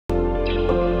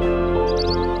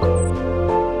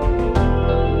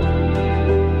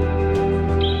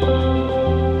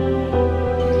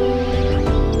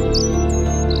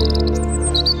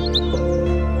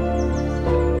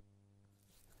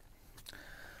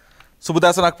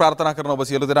සුබදෑසනක් ප්‍රාර්ථනා කරන ඔබ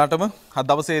සියලු දෙනාටම අද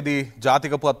දවසේදී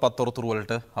ජාතික පුවත්පත් තොරතුරු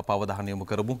වලට අප අවධානය යොමු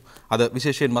කරමු. අද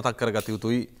විශේෂයෙන් මතක් කරගත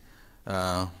යුතුයි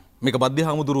මේක මධ්‍ය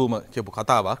හමුදුරුවම කියපු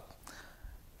කතාවක්.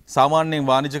 සාමාන්‍යයෙන්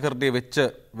වාණිජකරණයේ වෙච්ච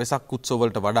වෙසක් උත්සව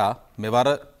වලට වඩා මෙවර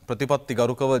ප්‍රතිපත්ති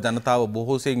ගරුකව ජනතාව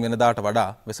බොහෝ සෙයින් වෙනදාට වඩා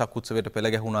වෙසක් උත්සවයට පෙළ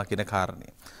ගැහුණා කියන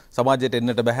කාරණේ. සමාජයට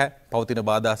එන්නට බෑ, පවතින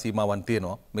බාධා සීමාවන්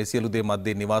තියෙනවා. මේ සියලු දේ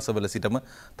මැද්දේ නිවාසවල සිටම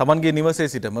තමන්ගේ නිවසේ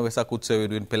සිටම වෙසක් උත්සවය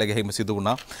වෙනුවෙන් පෙළ ගැහිම සිදු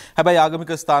වුණා. හැබැයි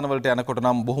ආගමික ස්ථානවලට යනකොට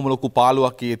නම් බොහොම ලොකු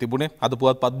පාළුවක් ඊයේ තිබුණේ. අද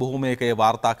පුවත්පත් බොහොමයක ඒ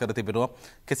වාර්තා කර තිබෙනවා.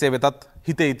 කෙසේ වෙතත්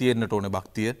හිතේ තියෙන්නට ඕනේ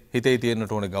භක්තිය, හිතේ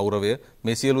තියෙන්නට ඕනේ ගෞරවය.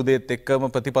 මේ සියලු දේත් එක්කම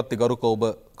ප්‍රතිපත්ති ගරුකව ඔබ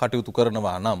කටයුතු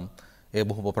කරනවා නම් ඒ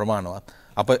බොහොම ප්‍රමාණවත්.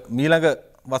 අප මීළඟ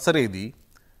වසරේදී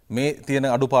මේ තියෙන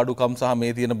අඩුපාඩුකම් සහ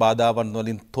මේ තියෙන බාධාවන්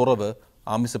වලින් තොරව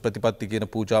ආමිස ප්‍රතිපත්ති කියන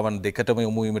පූජාවන් දෙකටම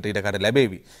යොමු වීමට ඉඩකඩ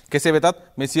ලැබේවි. කෙසේ වෙතත්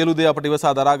මේ සියලු දේ අපට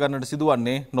ඉවසා දරා ගන්නට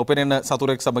සිදුවන්නේ නොපෙනෙන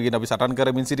සතුරෙක් සමගින් අපි සටන්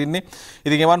කරමින් සිටින්නේ.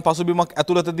 ඉතින් එවන් පසුබිමක්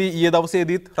ඇතුළතදී ඊයේ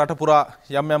දවසේදීත් රට පුරා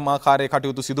යම් යම් ආකාරයේ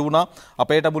කටයුතු සිදු වුණා.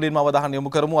 අපේට මුලින්ම අවධානය යොමු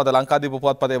කරමු. අද ලංකාදීප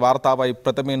පුවත්පතේ වාර්තාවයි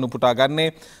ප්‍රථමයෙන් උපුටා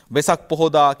ගන්නේ. වෙසක්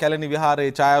පොහොදා කැලණි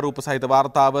විහාරයේ ඡායාරූප සහිත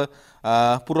වාර්තාව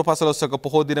පුරපසළොස්වක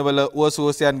පොහෝ දිනවල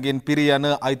උවසුවසයන්ගෙන් පිරී යන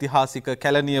ඓතිහාසික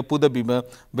කැලණිය පුදබිම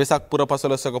වෙසක්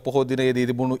පුරපසළොස්වක පොහෝ දිනයේදී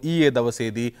තිබුණු ඊයේ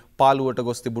දවසේදී පාළුවට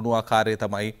ගොස් තිබුණු ආකාරය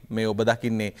තමයි මේ ඔබ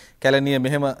දකින්නේ. කැලණිය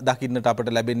මෙහෙම දකින්නට අපට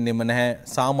ලැබෙන්නේම නැහැ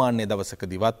සාමාන්‍ය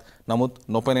දවසකදීවත්. නමුත්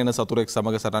නොපෙනෙන සතුරෙක්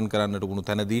සමග සටන් කරන්නට වුණු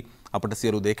තැනදී අපට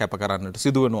සියලු දේ කැප කරන්නට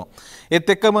සිදු වෙනවා. ඒත්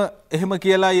එක්කම එහෙම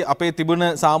කියලායි අපේ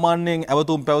තිබුණ සාමාන්‍යයෙන්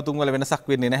ඇවතුම් පැවතුම් වල වෙනසක්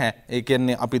වෙන්නේ නැහැ. ඒ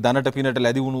කියන්නේ අපි දනට පිනට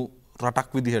ලැබි වුණු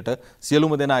රටක් විදිහට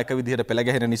සියලුම දෙනා එක විදිහට පෙළ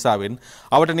ගැහෙන නිසාවෙන්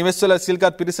අවට නිවෙස්වල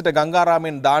සිල්ගත් පිරිසට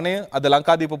ගංගාරාමෙන් දාණය අද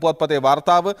ලංකාදීප පුවත්පතේ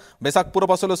වාර්තාව වෙසක් පුර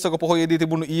පසළොස්වක පොහොයේදී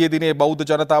තිබුණු ඊයේ දිනේ බෞද්ධ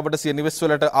ජනතාවට සිය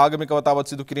නිවෙස්වලට ආගමික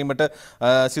වතාවත් සිදු කිරීමට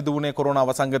සිදු වුණේ කොරෝනා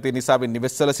වසංගතය නිසාවෙන්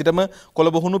නිවෙස්වල සිටම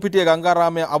කොළඹ හුණුපිටිය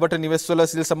ගංගාරාමයේ අවට නිවෙස්වල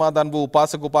සිල් සමාදන් වූ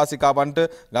උපාසක උපාසිකාවන්ට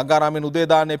ගංගාරාමෙන් උදේ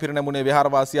දාණය පිරිනැමුණේ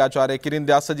විහාරවාසී ආචාර්ය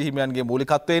කිරින්දේ අස්සජි හිමියන්ගේ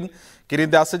මූලිකත්වයෙන්.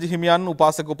 කිරින්දේ අස්සජි හිමියන්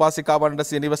උපාසක උපාසිකාවන්ට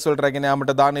සිය නිවෙස්වලට රැගෙන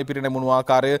යාමට දාණය පිරිනැමුණු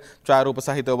ආකාරය ඡායාරූප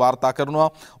සහිතව වාර්තා කරනවා.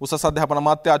 උසස් අධ්‍යාපන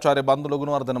අමාත්‍ය ආචාර්ය බන්දුල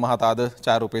ගුණවර්ධන මහතාද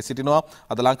ඡායාරූපයේ සිටිනවා.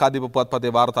 අද ලංකාදීප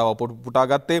පුවත්පතේ වාර්තාව පුටා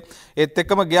ගත්තේ. ඒත්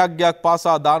එක්කම ගයක්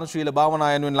පාසා දානශීල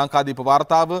භාවනා යනුවෙන් ලංකාදීප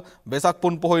වාර්තාව වෙසක්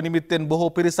පුන් පොහොය නිමිත්තෙන්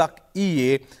බොහෝ පිරිසක්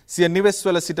ඊයේ සිය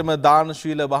නිවෙස්වල සිටම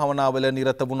දානශීල භාවනාවල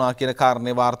නිරත වුණා කියන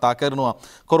කාරණේ වාර්තා කරනවා.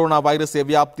 කොරෝනා වෛරසයේ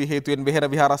ව්‍යාප්තිය හේතුවෙන්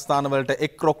වෙහෙර විහාරස්ථානවලට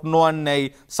එක්රොක්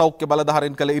නොවන්නේයි සෞඛ්‍ය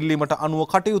බලධාරීන් කළ ඉල්ලීමට අනුව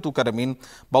කටයුතු කරමින්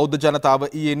බෞද්ධ ජනතාව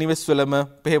ඊයේ නිවෙස්වලම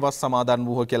පෙහෙවස් සමාදන්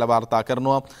වූහ කියලා වාර්තා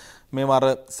කරනවා. මේවර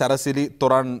සැරසිලි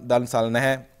තොරන් දන්සල්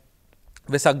නැහැ.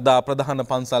 වෙසක්දා ප්‍රධාන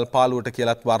පන්සල් පාළුවට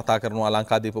කියලත් වාර්තා කරනවා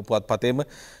ලංකාදීප පුවත්පතේම.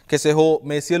 කෙසේ හෝ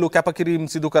මේ සියලු කැපකිරීම්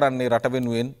සිදු කරන්නේ රට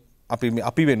වෙනුවෙන්,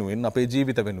 අපි වෙනුවෙන්, අපේ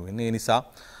ජීවිත වෙනුවෙන්. ඒ නිසා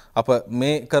අප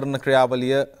මේ කරන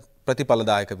ක්‍රියාවලිය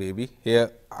ප්‍රතිඵලදායක වේවි. එය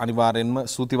අනිවාර්යෙන්ම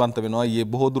සූතිවන්ත වෙනවා. ඊයේ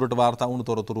බොහෝ දුරට වාර්තා වුණු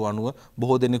තොරතුරු අනුව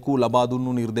බොහෝ දෙනෙකු ලබා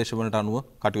දුන්නු නිර්දේශ වලට අනුව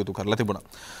කටයුතු කරලා තිබුණා.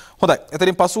 හොඳයි.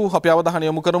 එතනින් පසු අපි අවධානය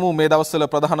යොමු කරමු මේ දවස්වල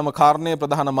ප්‍රධානම කාරණය,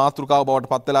 ප්‍රධාන මාතෘකාව බවට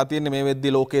පත් වෙලා තියෙන්නේ මේ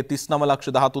වෙද්දී ලෝකයේ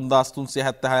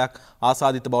 39,13,376ක්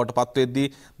ආසාදිත බවට පත්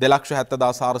වෙද්දී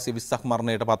 2,70,420ක්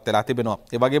මරණයට පත් වෙලා තිබෙනවා.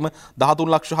 ඒ වගේම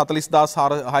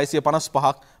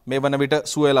 13,40,655ක් මේ වන විට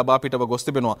සුවය ලබා පිටව ගොස්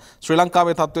තිබෙනවා. ශ්‍රී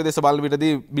ලංකාවේ තත්ත්වයේ දෙස බලන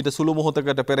විටදී මිට සුළු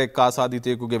මොහොතකට පෙර එක්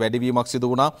ආසාදිතයෙකුගේ වැඩිවීමක් සිදු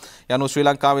වුණා. යනු ශ්‍රී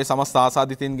ලංකාවේ සමස්ත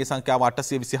ආසාදිතයින්ගේ සංඛ්‍යාව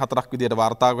 824ක් විදිහට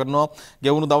වාර්තා කරනවා.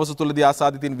 ගෙවුණු දවස තුලදී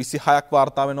ආසාදිතයින් 26ක්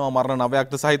වාර්තා වෙනවා. මරණ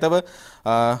 9ක්ද සහිතව.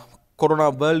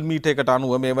 කොරෝනා වර්ල්ඩ් මීට් එකට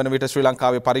අනුව මේ වන විට ශ්‍රී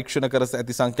ලංකාවේ පරීක්ෂණ කර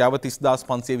ඇති සංඛ්‍යාව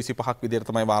 30,525ක් විදිහට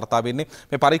තමයි වාර්තා වෙන්නේ.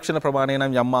 මේ පරීක්ෂණ ප්‍රමාණය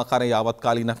නම් යම් ආකාරයේ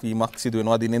යාවත්කාලීන වීමක් සිදු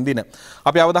වෙනවා දිනෙන් දින.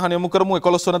 අපි අවධානය යොමු කරමු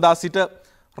 11 වෙනිදා සිට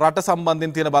රට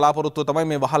සම්බන්ධයෙන් තියෙන බලාපොරොත්තුව තමයි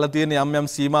මේ වහලා තියෙන යම් යම්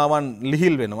සීමාවන්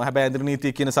ලිහිල් වෙනවා. හැබැයි ඇඳිරි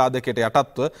නීතිය කියන සාධකයට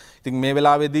යටත්ව. ඉතින් මේ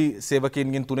වෙලාවේදී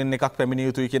සේවකයින්ගෙන් 3න් එකක් පැමිණිය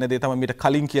යුතුයි කියන දේ තමයි මීට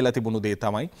කලින් කියලා තිබුණු දේ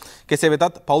තමයි. කෙසේ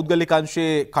වෙතත් පෞද්ගලික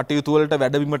අංශයේ කටයුතු වලට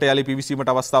වැඩබිමට යලි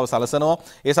පිවිසීමට අවස්ථාව සලසනවා.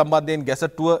 ඒ සම්බන්ධයෙන්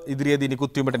ගැසට්ටුව ඉදිරියේදී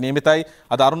නිකුත් වීමට නියමිතයි.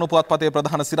 අද අරුණ පුවත්පතේ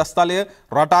ප්‍රධාන සිරස්තලය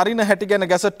රට අරින හැටි ගැන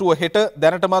ගැසට්ටුව හෙට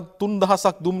දැනටමත්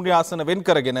 3000ක් දුම්රිය ආසන වෙන්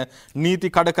කරගෙන නීති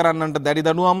කඩ කරන්නන්ට දැඩි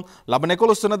දඬුවම් ලබන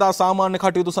 11 වෙනිදා සාමාන්‍ය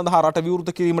කටයුතු සඳහා රට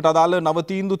විවෘත කිරීමට අදාළ නව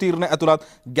තීන්දුව තීරණ ඇතුළත්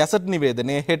ගැසට්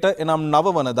නිවේදනයේ හෙට එනම්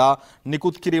 9 වනදා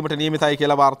නිකුත් කිරීමට නියමිතයි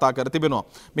කියලා වාර්තා කර තිබෙනවා.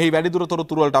 මෙහි වැඩිදුර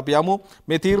තොරතුරු වලට අපි යමු.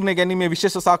 මේ තීරණය ගැනීමේ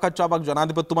විශේෂ සාකච්ඡාවක්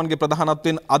ජනාධිපතිතුමන්ගේ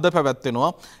ප්‍රධානත්වයෙන් අද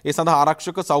පැවැත්වෙනවා. ඒ සඳහා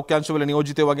ආරක්ෂක සෞඛ්‍යාංශවල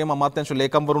නියෝජිතයෝ වගේම අමාත්‍යාංශ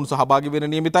ලේකම්වරුන් සහභාගී වෙන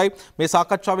නියමිතයි. මේ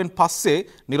සාකච්ඡාවෙන් පස්සේ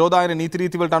නිරෝධායන නීති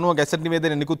රීති වලට අනුව ගැසට්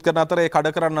නිවේදනය නිකුත් කරන අතර ඒ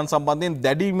කඩ කරන්නන් සම්බන්ධයෙන්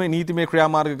දැඩිම නීතිමය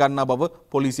ක්‍රියාමාර්ග ගන්නා බව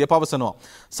පොලිසිය පවසනවා.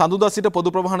 සඳුදා සිට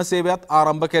පොදු ප්‍රවාහන සේවයත්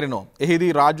ආරම්භ කරනවා.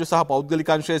 එහිදී රාජ්‍ය සහ පෞද්ගලික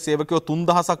අංශයේ සේවකයෝ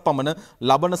 3000ක් පමණ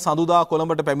ලබන සඳුදා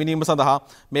කොළඹට පැමිණීම සඳහා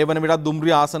මේ වන විටත්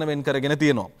දුම්රිය ආසන වෙන් කරගෙන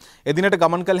තියෙනවා. එදිනට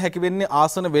ගමන් කළ හැකි වෙන්නේ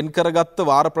ආසන වෙන් කරගත්ත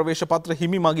වාර ප්‍රවේශ පත්‍ර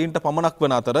හිමි මගීන්ට පමණක්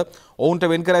වන අතර ඔවුන්ට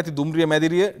වෙන් කර ඇති දුම්රිය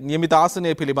මැදිරිය නියමිත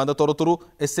ආසනය පිළිබඳ තොරතුරු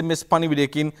SMS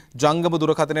පණිවිඩයකින් ජංගම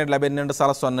දුරකථනයට ලැබෙන්නට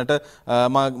සලස්වන්නට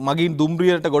මගින්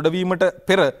දුම්රියට ගොඩවීමට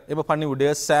පෙර එම පණිවිඩය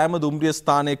සෑම දුම්රිය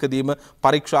ස්ථානයකදීම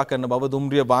පරීක්ෂා කරන බව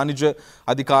දුම්රිය වාණිජ්‍ය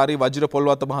අධිකාරී වජිර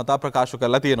පොල්වත්ත මහතා ප්‍රකාශ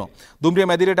කරලා තියෙනවා. දුම්රිය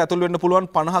මැදිරියට ඇතුල් වෙන්න පුළුවන්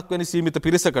 50ක් වැනි සීමිත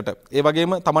පිරිසකට ඒ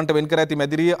වගේම තමන්ට වෙන් කර ඇති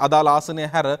මැදිරිය අදාළ ආසනය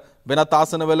හැර වෙනත්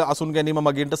ආසනවල අසුන් ගැනීම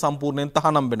මගින්ට සම්පූර්ණයෙන්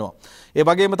තහනම් වෙනවා. ඒ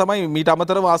වගේම තමයි මීට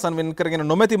අමතරව ආසන වෙන් කරගෙන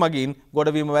නොමැති මගින්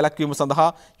ගොඩවීම වැළැක්වීම සඳහා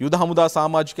යුද හමුදා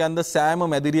සමාජිකයන්ද සෑම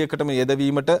මැදිරියකටම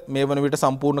යෙදවීමට මේ වන විට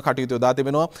සම්පූර්ණ කටයුතු යොදා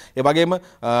තිබෙනවා. ඒ වගේම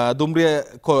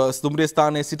දුම්රිය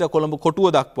ස්ථානයේ සිට කොළඹ කොටුව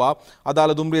දක්වා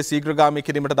අදාළ දුම්රිය ශීඝ්‍රගාමී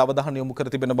කිරීමට අවධානය යොමු කර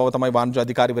තිබෙන බව තමයි වාණිජ්‍ය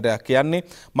අධිකාරිවරයා කියන්නේ.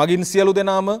 මගින් සියලු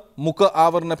දෙනාම මුඛ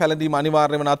ආවරණ පැළඳීම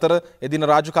අනිවාර්ය වන අතර එදින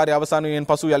රාජකාරී අවසන් වීමෙන්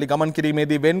පසු යලි ගමන්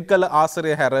කිරීමේදී වෙන් කළ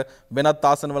ආසනය හැර වෙනත්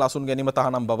ආසනවල අසුන් ගැනීම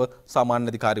තහනම් බව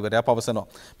සාමාන්‍ය අධිකාරිවරයා පවසනවා.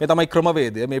 මේ තමයි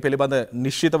ක්‍රමවේදය. මේ පිළිබඳ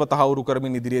නිශ්චිතව තහවුරු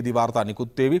කරමින් ඉදිරියේදී වාර්තා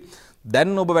නිකුත් වේවි.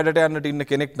 දැන් ඔබ වැඩට යන්නට ඉන්න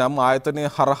කෙනෙක් නම් ආයතනය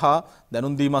හරහා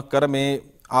දැනුම් දීමක් කර මේ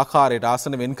ආකාරයට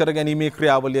ආසන වෙන් කර ගැනීමේ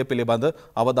ක්‍රියාවලිය පිළිබඳ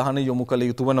අවධානය යොමු කළ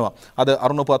යුතු වෙනවා. අද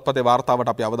අරුණ පුවත්පතේ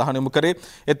වාර්තාවට අපි අවධානය යොමු කරේ.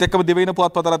 ඒත් එක්කම දිවයින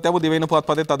පුවත්පතට යමු. දිවයින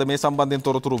පුවත්පතේත් අද මේ සම්බන්ධයෙන්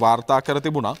තොරතුරු වාර්තා කර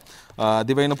තිබුණා.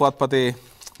 දිවයින පුවත්පතේ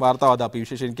වාර්තාව අද අපි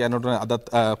විශේෂයෙන් කියනට අදත්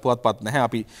පුවත්පත් නැහැ.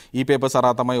 අපි e-paper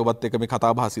සරහා තමයි ඔබත් එක්ක මේ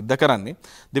කතා බහ සිද්ධ කරන්නේ.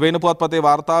 දිවයින පුවත්පතේ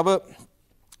වාර්තාව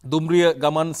දුම්රිය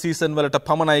ගමන් සීසන් වලට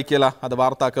පමණයි කියලා අද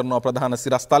වාර්තා කරනවා ප්‍රධාන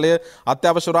සිරස්තලය.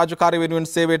 අත්‍යවශ්‍ය රාජකාරී වෙනුවෙන්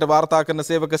සේවයට වාර්තා කරන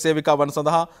සේවක සේවිකාවන්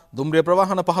සඳහා දුම්රිය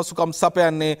ප්‍රවාහන පහසුකම්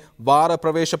සපයන්නේ වාර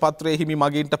ප්‍රවේශ පත්‍රයේ හිමි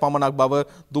මගීන්ට පමණක් බව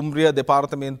දුම්රිය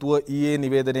දෙපාර්තමේන්තුව ඊයේ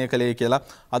නිවේදනය කළේ කියලා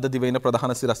අද දිවයින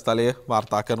ප්‍රධාන සිරස්තලය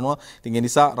වාර්තා කරනවා. ඉතින් ඒ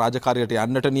නිසා රාජකාරියට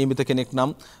යන්නට නියමිත කෙනෙක්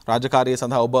නම් රාජකාරිය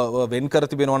සඳහා ඔබ වෙන් කර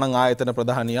තිබෙනවා නම් ආයතන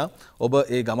ප්‍රධානියා ඔබ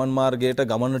ඒ ගමන් මාර්ගයට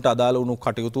ගමනට අදාළ වුණු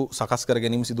කටයුතු සකස් කර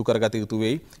ගැනීම සිදු කරගත යුතු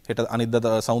වෙයි. හෙට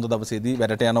අනිද්දා සෞන්ද දවසේදී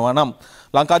වැඩට යනවා නම්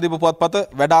ලංකාදීප පුවත්පත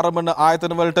වැඩ ආරම්භන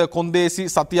ආයතන වලට කොන්දේසි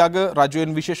සතියග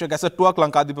රජයෙන් විශේෂ ගැසට්ටුවක්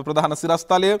ලංකාදීප ප්‍රධාන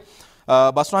සිරස්තලය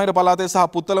බස්නාහිර පළාතේ සහ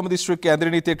පුත්තලම දිස්ත්‍රික්කයේ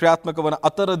ඇඳරි නීතිය ක්‍රියාත්මක වන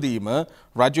අතරදීම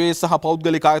රජයේ සහ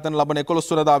පෞද්ගලික ආයතන ලබන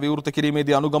 11 වෙනිදා විවෘත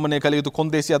කිරීමේදී අනුගමනය කළ යුතු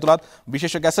කොන්දේසි ඇතුළත්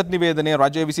විශේෂ ගැසට් නිවේදනය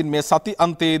රජය විසින් මේ සති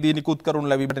අන්තයේදී නිකුත්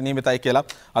කරනු ලැබීමට නියමිතයි කියලා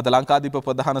අද ලංකාදීප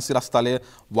ප්‍රධාන සිරස්තලය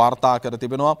වාර්තා කර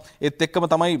තිබෙනවා. ඒත්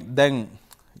එක්කම තමයි දැන්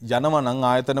යනවා නම්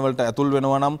ආයතන වලට ඇතුල්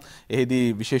වෙනවා නම්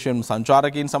එහිදී විශේෂයෙන්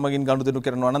සංචාරකයන් සමගින් ගනුදෙනු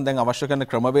කරනවා නම් දැන් අවශ්‍ය කරන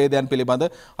ක්‍රමවේදයන් පිළිබඳ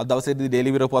අද දවසේදී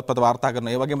ඩේලි මිරර් පුවත්පත වාර්තා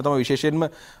කරනවා. ඒ වගේම තමයි විශේෂයෙන්ම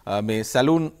මේ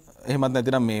සැලූන් එහෙමත්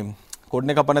නැතිනම් මේ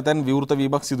කොඩ්නේ කපන තැන් විවෘත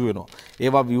වීමක් සිදු වෙනවා.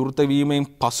 ඒවා විවෘත වීමෙන්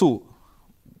පසු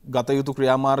ගත යුතු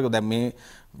ක්‍රියාමාර්ග දැන් මේ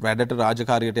වැඩට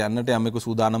රාජකාරියට යන්නට යමෙකු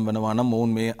සූදානම් වෙනවා නම්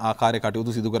මොවුන් මේ ආකාරයේ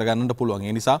කටයුතු සිදු කර ගන්නට පුළුවන්.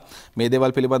 ඒ නිසා මේ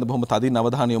දේවල් පිළිබඳව බොහොම තදින්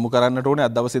අවධානය යොමු කරන්නට ඕනේ.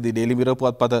 අද දවසේදී ඩේලි මිරර්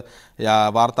පුවත්පත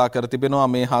වාර්තා කර තිබෙනවා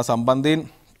මේ හා සම්බන්ධයෙන්.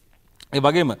 ඒ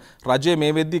වගේම රජය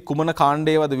මේ වෙද්දී කුමන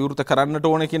කාණ්ඩයේවද විවෘත කරන්නට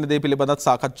ඕනේ කියන දේ පිළිබඳව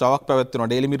සාකච්ඡාවක් පැවැත්වෙනවා.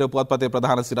 ඩේලි මිරර් පුවත්පතේ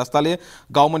ප්‍රධාන සිරස්තලය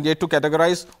government yet to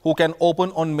categorize who can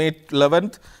open on May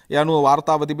 11th යනුව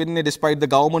වාර්තාව තිබෙන්නේ despite the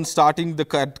government starting the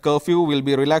curfew will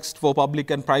be relaxed for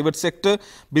public and private sector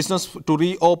business to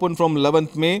reopen from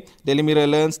 11th May. Daily Mirror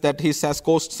learns that this has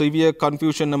caused severe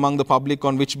confusion among the public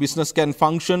on which business can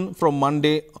function from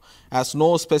Monday as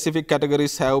no specific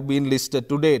categories have been listed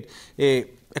to date.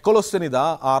 11 වෙනිදා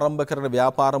ආරම්භ කරන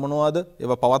ව්‍යාපාර මොනවාද?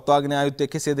 ඒවා පවත්වාගෙන ආයුත්තේ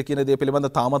කෙසේද කියන දේ පිළිබඳ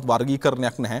තාමත්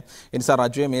වර්ගීකරණයක් නැහැ. ඒ නිසා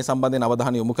රජය මේ සම්බන්ධයෙන්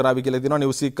අවධානය යොමු කරાવી කියලා දෙනවා.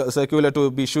 New circular to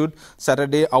be issued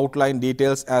Saturday outline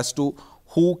details as to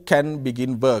who can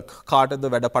begin work. කාටද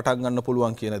වැඩ පටන් ගන්න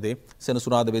පුළුවන් කියන දේ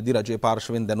සෙනසුරාදා වෙද්දී රජයේ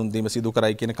පාර්ශවයෙන් දැනුම් දීම සිදු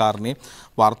කරයි කියන කාරණේ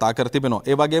වාර්තා කර තිබෙනවා.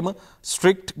 ඒ වගේම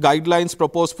strict guidelines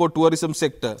proposed for tourism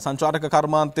sector. සංචාරක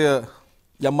කර්මාන්තය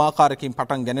යම් ආකාරයකින්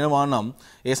පටන් ගන්නවා නම්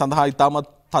ඒ සඳහා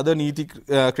ඉතාමත් තද නීති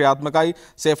ක්‍රියාත්මකයි.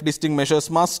 safe distancing measures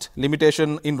must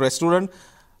limitation in restaurant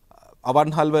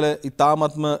අවන්හල් වල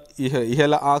ඉතාමත්ම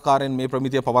ඉහළ ආකාරයෙන් මේ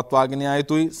ප්‍රමිතිය පවත්වාගෙන යා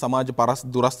යුතුයි. සමාජ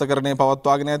දුරස්ථකරණය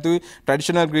පවත්වාගෙන යා යුතුයි.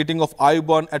 traditional greeting of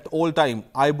Ayubowan at all time.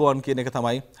 Ayubowan කියන එක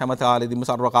තමයි හැම කාලෙදිම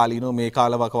සර්වකාලීනව මේ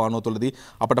කාලවකවානුව තුළදී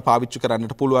අපට පාවිච්චි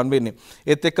කරන්නට පුළුවන් වෙන්නේ.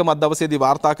 ඒත් එක්කම අද දවසේදී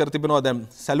වාර්තා කර තිබෙනවා දැන්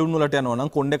සැලූන් වලට යනවා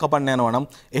නම් කොණ්ඩේ කපන්න යනවා නම්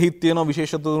එහිත් තියෙනවා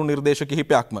විශේෂ නිර්දේශ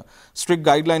කිහිපයක්ම. strict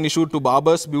guideline issued to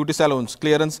barbers, beauty salons.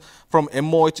 Clearance from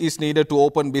MOH is needed to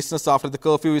open business after the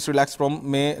curfew is relaxed from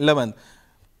May 11th.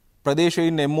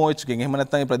 ප්‍රදේශයෙන් MOH ගෙන් එහෙම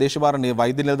නැත්නම් ප්‍රදේශ භාර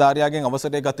වෛද්‍ය නිලධාරියාගෙන්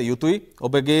අවසරය ගත යුතුයි.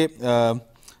 ඔබගේ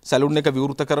සැලූන් එක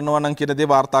විවෘත කරනවා නම් කියන දේ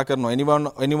වාර්තා කරනවා.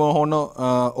 anyone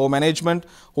or management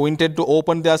who intend to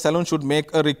open their salon should make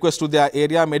a request to their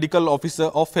area medical officer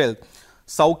of health.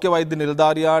 සෞඛ්‍ය වෛද්‍ය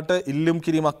නිලධාරියාට ඉල්ලුම්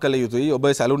කිරීමක් කළ යුතුයි. ඔබ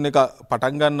සැලුන් එක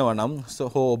පටන් ගන්නවා නම්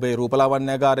හෝ ඔබේ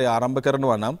රූපලාවන්‍යාගාරය ආරම්භ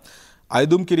කරනවා නම්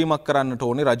අයදුම් කිරීමක් කරන්නට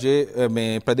ඕනේ රජයේ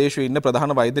මේ ප්‍රදේශයේ ඉන්න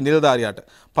ප්‍රධාන වෛද්‍ය නිලධාරියාට.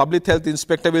 Public health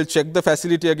inspector will check the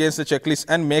facility against the checklist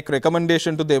and make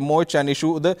recommendation to the MOH and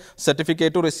issue the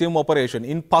certificate to resume operation.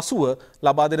 in පසුව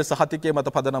ලබා දෙන සහතිකයේ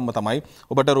මත පදනම්ම තමයි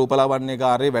ඔබට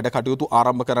රූපලාවන්‍යාගාරයේ වැඩ කටයුතු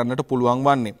ආරම්භ කරන්නට පුළුවන්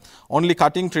වන්නේ. Only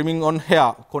cutting trimming on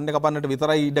hair කොණ්ඩේ කපන්නට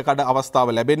විතරයි ඉඩ කඩ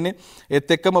අවස්ථාව ලැබෙන්නේ.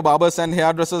 ඒත් එක්කම barbers and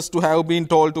hairdressers to have been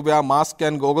told to wear mask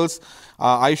and goggles,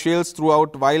 eye shields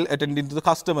throughout while attending to the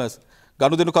customers.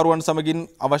 ගනුදෙනුකරුවන් සමගින්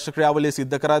අවශ්‍ය ක්‍රියාවලිය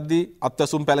සිද්ධ කරද්දී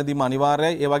අත්වැසුම් පැළඳීම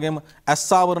අනිවාර්යයි. ඒ වගේම ඇස්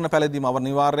ආවරණ පැළඳීම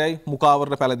අනිවාර්යයි. මුඛ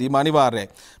ආවරණ පැළඳීම අනිවාර්යයි.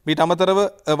 මීට අමතරව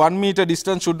 1 meter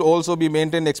distance should also be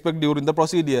maintained expect during the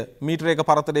procedure. මීටර එක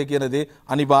පරතරය කියන දේ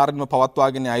අනිවාර්යයෙන්ම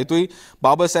පවත්වාගෙන යුතුයි.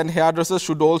 Barbers and hairdressers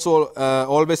should also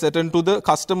always attend to the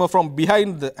customer from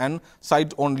behind the and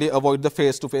side only, avoid the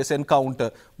face to face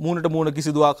encounter. මූණට මූණ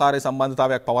කිසිදු ආකාරයේ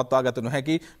සම්බන්ධතාවයක් පවත්වා ගත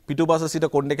නොහැකි. පිටුපස සිට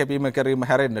කොණ්ඩේ කැපීම කිරීම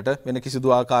හැරෙන්නට වෙන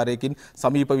කිසිදු ආකාරයකින්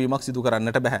සමීප වීමක් සිදු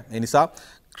කරන්නට බෑ. ඒ නිසා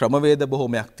ක්‍රමවේද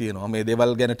බොහොමයක් තියෙනවා. මේ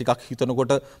දේවල් ගැන ටිකක්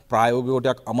හිතනකොට ප්‍රායෝගිකව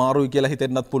ටිකක් අමාරුයි කියලා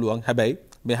හිතෙන්නත් පුළුවන්. හැබැයි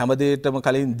මේ හැම දෙයකටම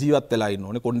කලින් ජීවත් වෙලා ඉන්න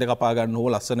ඕනේ. කොණ්ඩේ කපා ගන්න හෝ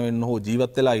ලස්සන වෙන්න හෝ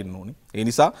ජීවත් වෙලා ඉන්න ඕනේ. ඒ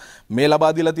නිසා මේ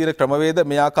ලබා දීලා තියෙන ක්‍රමවේද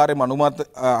මේ ආකාරයෙන්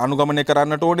අනුගමනය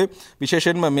කරන්නට ඕනේ.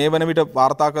 විශේෂයෙන්ම මේ වන විට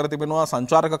වාර්තා කර තිබෙනවා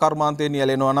සංචාරක කර්මාන්තයේ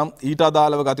නියැලෙනවා නම් ඊට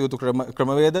අදාළව ගත යුතු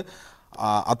ක්‍රමවේද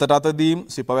අතට අතදීම්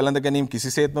සිප වෙළඳ ගැනීම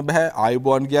කිසිසේත්ම බෑ.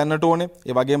 ආයුබෝවන් කියන්නට ඕනේ.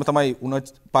 ඒ වගේම තමයි උණ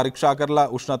පරීක්ෂා කරලා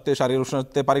උෂ්ණත්වයේ ශරීර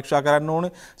උෂ්ණත්වය පරීක්ෂා කරන්න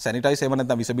ඕනේ. සැනිටයිස් එහෙම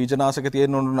නැත්නම් විස බීජනාශක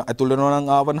තියෙන්න ඕන ඇතුල් වෙනවා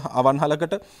නම්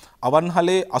අවන්හලකට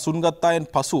අවන්හලේ අසුන්ගත් අයන්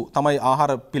පසු තමයි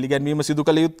ආහාර පිළිගැන්වීම සිදු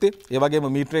කළ යුත්තේ. ඒ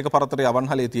වගේම මීටර එක පරතරයේ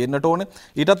අවන්හලේ තියෙන්නට ඕනේ.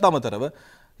 ඊටත් අමතරව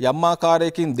යම්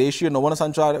ආකාරයකින් දේශීය නොවන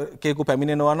සංචාරකයෙකු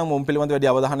පැමිණෙනවා නම් මොම් පිළිබඳ වැඩි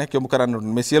අවධානයක් යොමු කරන්න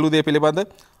ඕනේ. මේ සියලු දේ පිළිබඳ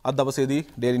අද දවසේදී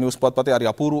ඩේලි නිවුස් පුවත්පතේ හරි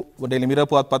අපූර්ව ඩේලි මිරර්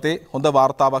පුවත්පතේ හොඳ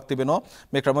වාර්තාවක් තිබෙනවා.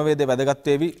 මේ ක්‍රමවේදය වැදගත්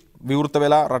වේවි විවෘත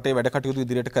වෙලා රටේ වැඩ කටයුතු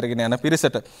ඉදිරියට කරගෙන යන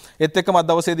පිරිසට. ඒත් එක්කම අද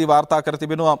දවසේදී වාර්තා කර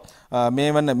තිබෙනවා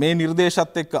මේ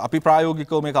නිර්දේශත් එක්ක අපි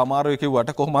ප්‍රායෝගිකව මේක අමාරුයි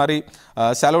කිව්වට කොහොම හරි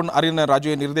සැලොන් අරින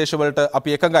රජයේ නිර්දේශවලට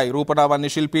අපි එකඟයි. රූපනාවන්‍ය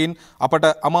ශිල්පීන් අපට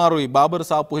අමාරුයි. බාබර්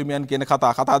සාප්පු හිමියන් කියන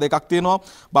කතා දෙකක් තියෙනවා.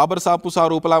 බාබර් සාප්පු සහ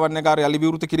රූපලාවන්‍යකාරය අලි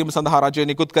විවෘත කිරීම සඳහා රජය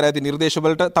නිකුත් කර ඇති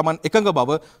නිර්දේශවලට Taman එකඟ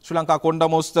බව ශ්‍රී ලංකා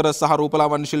කොණ්ඩමෝස්තර සහ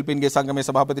රූපලාවන්‍ය ශිල්පීන්ගේ සංගමේ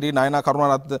සභාපති නයනා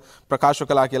කරුණාරත්න ප්‍රකාශ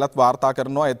කළා කියලාත් වාර්තා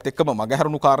කරනවා. ඒත් එක්කම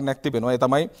මගහැරුණු කාරණයක් තිබෙනවා. ඒ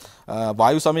තමයි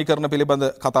වායු සමීකරණ පිළිබඳ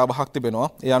කතා බහක් තිබෙනවා.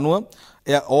 ඒ අනුව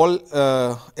all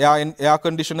air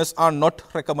conditioners are not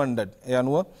recommended. ඒ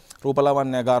අනුව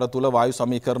රූපලාවන්‍යාගාර තුල වායු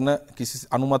සමීකරණ කිසි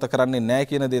අනුමත කරන්නේ නැහැ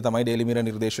කියන දේ තමයි ඩේලි මිරර්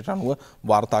නිර්දේශයට අනුව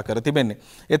වාර්තා කර තිබෙන්නේ.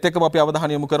 ඒත් එක්කම අපි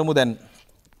අවධානය යොමු කරමු දැන්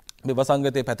මේ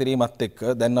වසංගතයේ පැතිරීමත් එක්ක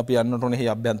දැන් අපි යන්නට ඕනේ මේ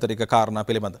අභ්‍යන්තරික කාරණා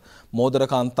පිළිබඳ. මෝදර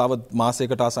කාන්තාව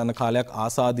මාසයකට ආසන්න කාලයක්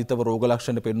ආසාදිතව රෝග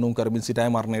ලක්ෂණ පෙන්වුම් කරමින් සිටයි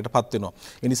මරණයටපත් වෙනවා.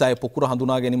 ඒ නිසා ඒ පොකුර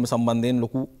හඳුනා ගැනීම සම්බන්ධයෙන්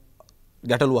ලොකු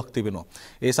ගැටලුවක් තිබෙනවා.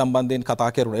 ඒ සම්බන්ධයෙන්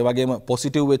කතා කරුණා. ඒ වගේම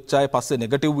පොසිටිව් වෙච්ච අය පස්සේ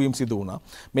නෙගටිව් වීම සිදු වුණා.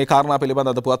 මේ කාරණා පිළිබඳ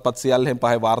අද පුවත්පත් සියල්ලෙන්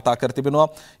පහේ වාර්තා කර තිබෙනවා.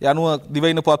 ඒ අනුව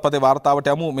දිවයින පුවත්පතේ වාර්තාවට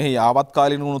යමු. මෙහි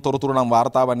ආවත්කාලීන වුණු තොරතුරු නම්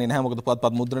වාර්තා වන්නේ නැහැ. මොකද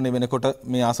පුවත්පත් මුද්‍රණය වෙනකොට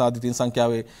මේ ආසාදිතින්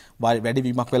සංඛ්‍යාවේ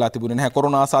වැඩිවීමක් වෙලා තිබුණේ නැහැ.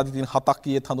 කොරෝනා ආසාදිතින් 7ක්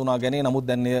කීයත් හඳුනා ගැනීම නමුත්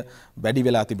දැන් එය වැඩි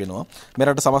වෙලා තිබෙනවා.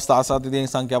 මෙරට සමස්ත ආසාදිතයන්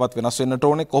සංඛ්‍යාවත් වෙනස් වෙන්නට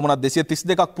ඕනේ. කොහොමද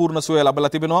 232ක් පූර්ණ සුවය ලැබලා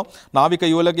තිබෙනවා. නාවික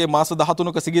යුවලගේ මාස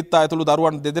 13ක සිගිත්තා ඇතුළු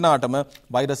දරුවන් දෙදෙනාටම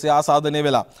වෛරසය ආසාදනය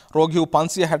වෙලා රෝගියෝ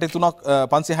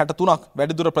 563ක්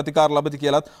වැඩිදුර ප්‍රතිකාර ලබති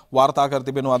කියලත් වාර්තා කර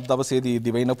තිබෙනවා අද දවසේදී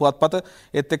දිවයින පුවත්පත.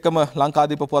 ඒත් එක්කම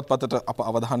ලංකාදීප පුවත්පතට අප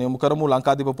අවධානය යොමු කරමු.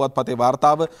 ලංකාදීප පුවත්පතේ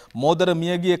වාර්තාව මෝදර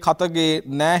මියගිය කතගේ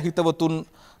නෑ හිතවතුන්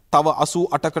තව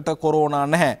 88කට කොරෝනා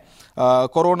නැහැ.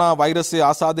 කොරෝනා වෛරසය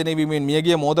ආසාදනය වීමෙන්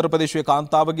මියගිය මෝදර ප්‍රදේශයේ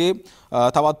කාන්තාවගේ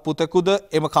තවත් පුතෙකුද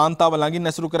එම කාන්තාව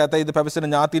ළඟින් ඇසුරු කර ඇතැයිද පැවසෙන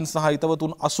ඥාතීන් සහ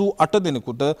හිතවතුන් 88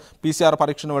 දෙනෙකුට PCR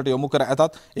පරීක්ෂණ වලට යොමු කර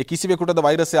ඇතත් ඒ කිසිවෙකුටද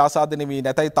වෛරසය ආසාදනය වී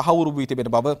නැතැයි තහවුරු වී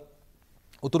තිබෙන බව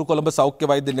උතුරු කොළඹ සෞඛ්‍ය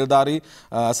වෛද්‍ය නිලධාරී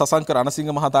සසංක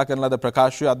රණසිංහ මහතා කරන ලද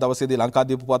ප්‍රකාශය අද දවසේදී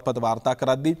ලංකාදීප පුවත්පත වාර්තා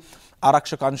කරද්දී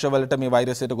ආරක්ෂක අංශවලට මේ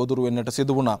වෛරසයට ගොදුරු වෙන්නට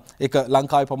සිදු වුණා. ඒක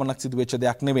ලංකාවේ පමණක් සිදු වෙච්ච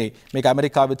දෙයක් නෙවෙයි. මේක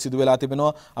ඇමරිකාවෙත් සිදු වෙලා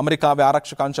තිබෙනවා. ඇමරිකාවේ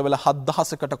ආරක්ෂක අංශවල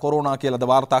 7000කට කොරෝනා කියලාද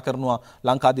වාර්තා කරනවා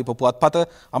ලංකාදීප පුවත්පත.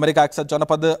 ඇමරිකා එක්සත්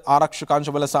ජනපද ආරක්ෂක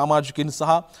අංශවල සමාජිකින්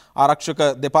සහ ආරක්ෂක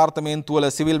දෙපාර්තමේන්තුව වල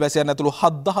සිවිල් වැසියන් ඇතුළු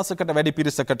 7000කට වැඩි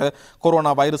පිරිසකට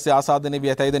කොරෝනා වෛරසය ආසාදනය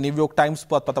වී ඇතැයිද නිව්යෝක් ටයිම්ස්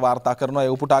පුවත්පත වාර්තා කරනවා.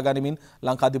 ඒ උපුටා ගනිමින්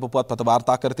ලංකාදීප පුවත්පත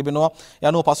වාර්තා කර තිබෙනවා. ඒ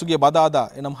අනුව පසුගිය බදාදා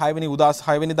එනම්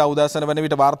 6 වෙනිදා උදෑසන වන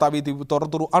විට වාර්තා වී තිබූ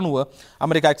තොරතුරු අනුව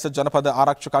ඇමරිකා එක්සත් ජනපද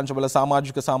ආරක්ෂක අංශවල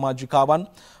සමාජිකාවන්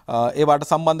ඒවාට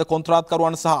සම්බන්ධ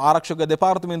කොන්ත්‍රාත්කරුවන් සහ ආරක්ෂක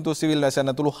දෙපාර්තමේන්තුව සිවිල්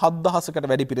වැසියන් ඇතුළු 7000කට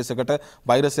වැඩි පිරිසකට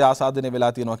වෛරසය ආසාදනය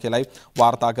වෙලා තියෙනවා කියලායි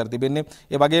වාර්තා කර තිබෙන්නේ.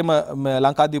 ඒ වගේම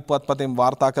ලංකාදීප පුවත්පතෙන්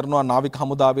වාර්තා කරනවා නාවික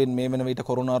හමුදාවෙන් මේ වෙන විට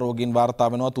කොරෝනා රෝගීන්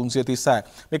වාර්තා වෙනවා 336.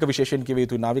 මේක විශේෂයෙන් කිව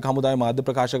යුතුයි. නාවික හමුදාවේ මාධ්‍ය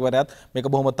ප්‍රකාශකවරයාත් මේක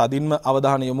බොහොම තදින්ම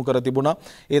අවධානය යොමු කර තිබුණා.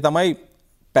 ඒ තමයි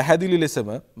පැහැදිලි ලෙසම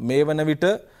මේ වන විට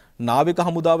නාවික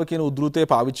හමුදාව කියන උද්ෘතය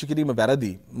පාවිච්චි කිරීම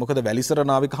වැරදි. මොකද වැලිසර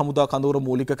නාවික හමුදා කඳවුර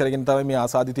මූලික කරගෙන තමයි මේ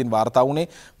ආසාදිතින් වාර්තා වුණේ.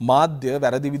 මාධ්‍ය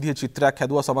වැරදි විදිහේ චිත්‍රයක්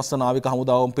හැදුවා සමස්ත නාවික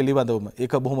හමුදාවම පිළිබඳවම.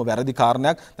 ඒක බොහොම වැරදි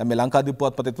කාරණයක්. දැන් මේ ලංකාදීප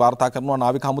පුවත්පතේ වාර්තා කරනවා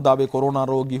නාවික හමුදාවේ කොරෝනා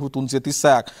රෝගීහු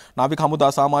 336ක්. නාවික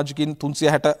හමුදා සමාජිකින්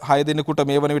 366 දෙනෙකුට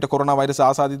මේ වන විට කොරෝනා වෛරස්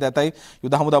ආසාදිත ඇතයි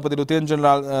යුද හමුදාපති ලුතියන්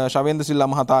ජෙනරාල් ශවේන්ද්‍ර සිල්වා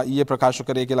මහතා ඊයේ ප්‍රකාශ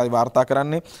කරේ කියලා වාර්තා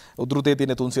කරන්නේ. උද්ෘතයේ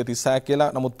තියෙන 336ක්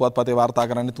කියලා. නමුත් පුවත්පතේ වාර්තා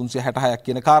කරන්නේ 366ක්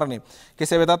කියන කාරණේ.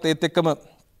 කෙසේ වෙතත් ඒත් එක්කම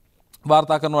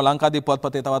වාර්තා කරනවා ලංකාදීප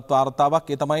පුවත්පතේ තවත් වාර්තාවක්.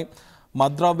 ඒ තමයි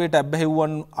මද්‍රව්‍යයට ඇබ්බැහි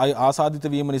වූවන් ආසාදිත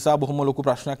වීම නිසා බොහොම ලොකු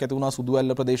ප්‍රශ්නයක් ඇති වුණා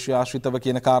සුදුවැල්ල ප්‍රදේශය ආශ්‍රිතව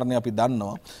කියන කාරණේ අපි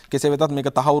දන්නවා. කෙසේ වෙතත් මේක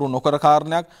තහවුරු නොකර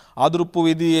කාරණයක්. ආදුරුප්පු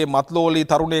විදියේ මත්ලෝලී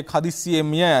තරුණයෙක් හදිස්සියේ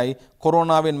මියයි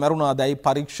කොරෝනාවෙන් මැරුණාදයි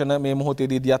පරීක්ෂණ මේ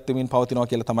මොහොතේදී දියත් වෙමින් පවතිනවා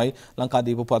කියලා තමයි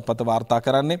ලංකාදීප පුවත්පත වාර්තා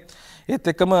කරන්නේ. ඒත්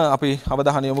එක්කම අපි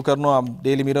අවධානය යොමු කරනවා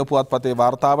ඩේලි මිරර් පුවත්පතේ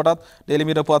වාර්තාවටත්. ඩේලි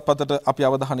මිරර් පුවත්පතට අපි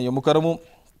අවධානය යොමු කරමු.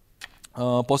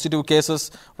 Positive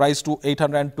cases rise to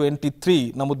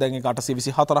 823. නමුත් දැන් ඒක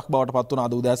 824ක් බවට පත් වුණා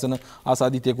අද උදෑසන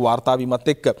ආසාදිතයෙකු වාර්තා වීමත්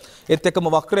එක්ක. ඒත් එක්කම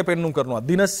වක්‍රය පෙන්눔 කරනවා.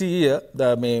 දින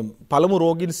 100 මේ පළමු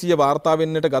රෝගීන් 100 වාර්තා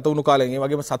වෙන්නට ගත වුණු කාලයෙන් ඒ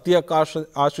වගේම සතියක්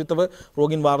ආශ්‍රිතව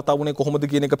රෝගීන් වාර්තා වුණේ කොහොමද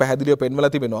කියන එක පැහැදිලිව පෙන්වලා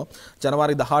තිබෙනවා.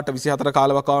 ජනවාරි 18 24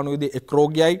 කාලවකවානුවේදී එක්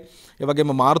රෝගියයි. ඒ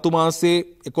වගේම මාර්තු මාසයේ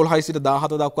 11 සිට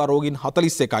 17 දක්වා රෝගීන්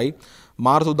 41යි.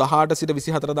 මාර්තු 18 සිට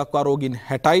 24 දක්වා රෝගීන්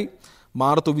 60යි.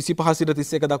 මාර්තු 25 සිට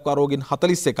 31 දක්වා රෝගීන්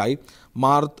 41යි.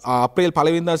 අප්‍රේල් 1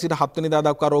 වෙනිදා සිට 7 වෙනිදා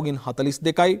දක්වා රෝගීන්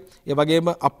 42යි. ඒ වගේම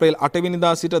අප්‍රේල් 8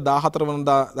 වෙනිදා සිට 14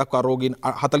 වෙනිදා දක්වා රෝගීන්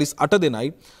 48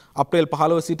 දෙනයි. අප්‍රේල්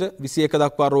 15 සිට 21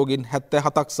 දක්වා රෝගීන්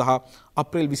 77ක් සහ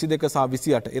අප්‍රේල් 22 සහ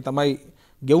 28 ඒ තමයි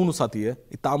ගෙවුණු සතිය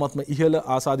ඉතාමත්ම ඉහළ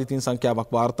ආසාදිතින්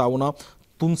සංඛ්‍යාවක් වාර්තා වුණා.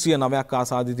 309ක්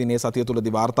ආසාදිතින් මේ සතිය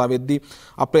තුලදී වාර්තා වෙද්දී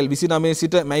අප්‍රේල් 29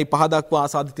 සිට මැයි 5 දක්වා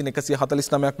ආසාදිතින්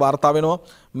 149ක් වාර්තා වෙනවා.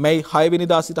 මැයි 6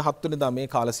 වෙනිදා සිට 7 වෙනිදා මේ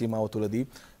කාල සීමාව තුලදී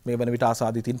මේ වන විට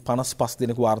ආසාදිතින් 55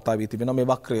 දෙනෙකු වාර්තා වී තිබෙනවා. මේ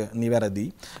වක්‍රය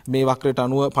නිවැරදි. මේ වක්‍රයට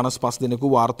අනුව 55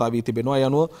 දෙනෙකු වාර්තා වී තිබෙනවා. ඒ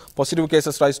අනුව positive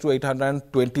cases rise to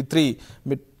 823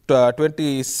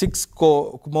 26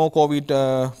 more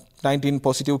COVID-19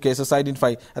 positive cases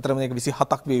identified. අතරම මේක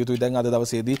 27ක් විය යුතුයි දැන් අද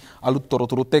දවසේදී අලුත්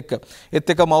තොරතුරුත් එක්ක. ඒත්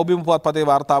එක්ක මව්බිම පුවත්පතේ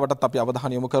වාර්තාවටත් අපි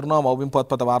අවධානය යොමු කරනවා. මව්බිම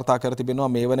පුවත්පත වාර්තා කර තිබෙනවා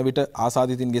මේ වන විට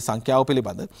ආසාදිතින්ගේ සංඛ්‍යාව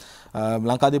පිළිබඳ.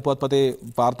 ලංකාදීප පුවත්පතේ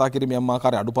වාර්තා කිරීමේ යම්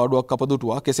ආකාරයේ අඩුපාඩුවක්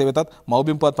අපදුටුවා. කෙසේ වෙතත්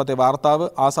මව්බිම පුවත්පතේ වාර්තාව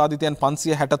ආසාදිතයන්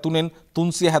 563න්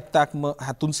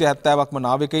 370ක්ම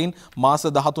නාවිකයින් මාස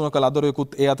 13ක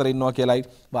ලදරුවෙකුත් ඒ අතර ඉන්නවා කියලායි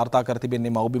වාර්තා කර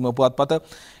තිබෙන්නේ මව්බිම පුවත්පත.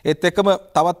 ඒත් එක්කම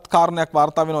තවත් කාරණයක්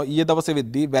වාර්තා වෙනවා ඊයේ දවසේ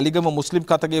වෙද්දී වැලිගම මුස්ලිම්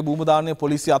කතගේ භූමදානයේ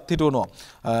පොලිසිය අත්හිටුවනවා.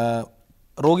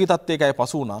 රෝගී තත්ත්වයකයි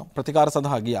පසු වුණා. ප්‍රතිකාර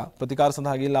සඳහා ගියා. ප්‍රතිකාර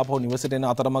සඳහා ගිහිල්ලා ආපහු නිවසට එන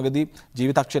අතරමඟදී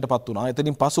ජීවිතක්ෂයටපත් වුණා.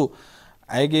 එතනින් පසු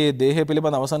ඇයගේ දේහය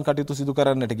පිළිබඳ අවසන් කටයුතු සිදු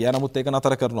කරන්නට ගියා. නමුත් ඒක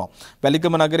නතර කරනවා.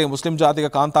 වැලිගම නගරයේ මුස්ලිම් ජාතික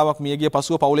කාන්තාවක් මිය ගිය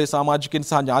පසුව පවුලේ සමාජිකින්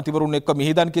සහ ඥාතිවරුන් එක්ව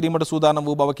මිහිදන් කිරීමට සූදානම්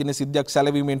වූ බව කියන සිද්ධියක්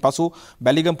සැලවීමෙන් පසු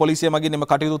වැලිගම පොලිසිය මගින් එම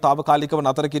කටයුතු తాවකාලිකව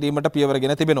නතර කිරීමට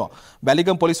පියවරගෙන තිබෙනවා.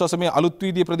 වැලිගම පොලිස් වසමේ අලුත්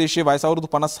වීදියේ ප්‍රදේශයේ වයස අවුරුදු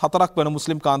 54ක් වන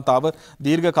මුස්ලිම් කාන්තාව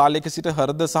දීර්ඝ කාලයක සිට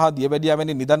හෘද සහ දියවැඩියා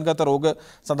වැනි නිදන්ගත රෝග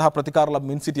සඳහා ප්‍රතිකාර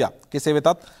ලබමින් සිටියා. කෙසේ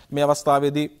වෙතත් මේ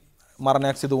අවස්ථාවේදී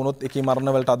මරණයක් සිදු වුණොත් ඒකී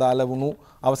මරණ වලට අදාළ වුණු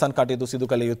අවසන් කටයුතු සිදු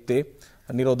කළ යුත්තේ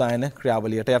නිරෝධායන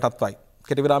ක්‍රියාවලියට යටත්වයි.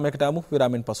 කෙටි විරාමයකට යමු.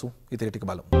 විරාමයෙන් පසු ඉතිරි ටික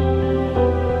බලමු.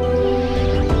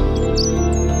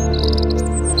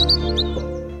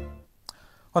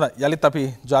 හොඳයි යලිත්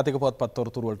අපි ජාතික පුවත්පත්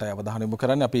තොරතුරු වලට අවධානය යොමු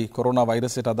කරන්නේ. අපි කොරෝනා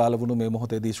වෛරසයට අදාළ වුණු මේ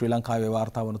මොහොතේදී ශ්‍රී ලංකාවේ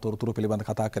වාර්තා වන තොරතුරු පිළිබඳ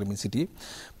කතා කරමින් සිටී.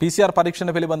 PCR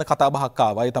පරීක්ෂණ පිළිබඳ කතා බහක්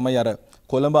ආවා. ඒ තමයි අර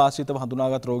කොළඹ ආශ්‍රිතව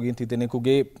හඳුනාගත් රෝගීන්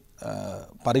තිදෙනෙකුගේ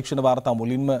පරීක්ෂණ වාර්තා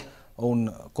මුලින්ම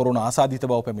ඔවුන් කොරෝනා ආසාදිත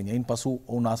බව පැමිණියා. ඉන්පසු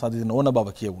ඔවුන් ආසාදිත නොවන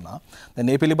බව කියවුණා. දැන්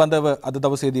මේ පිළිබඳව අද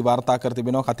දවසේදී වාර්තා කර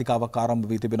තිබෙනවා. කතිකාවක් ආරම්භ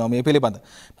වී තිබෙනවා මේ පිළිබඳ.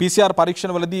 PCR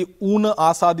පරීක්ෂණවලදී ඌන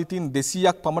ආසාදිතින්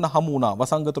 200ක් පමණ හමු වුණා.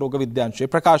 වසංගත රෝග විද්‍යාංශයේ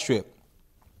ප්‍රකාශය.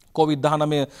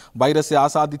 COVID-19 වෛරසය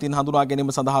ආසාදිතින් හඳුනා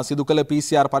ගැනීම සඳහා සිදු කළ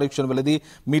PCR පරීක්ෂණවලදී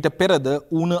මීට පෙරද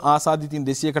ඌන ආසාදිතින්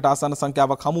 200කට ආසන්න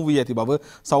සංඛ්‍යාවක් හමු වී ඇති බව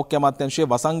සෞඛ්‍ය අමාත්‍යාංශයේ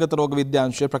වසංගත රෝග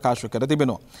විද්‍යාංශය ප්‍රකාශ කර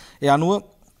තිබෙනවා. ඒ අනුව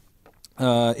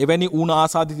එවැනි ඌණ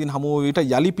ආසාදිතින් හමු වූ විට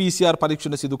යලි PCR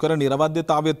පරීක්ෂණ සිදු කර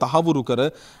නිරවද්‍යතාවය තහවුරු කර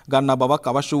ගන්නා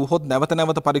බවක් අවශ්‍ය වූහොත් නැවත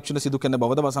නැවත පරීක්ෂණ සිදු කරන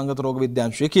බවද වසංගත රෝග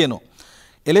විද්‍යාංශය කියනවා.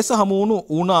 එලෙස හමු වුණු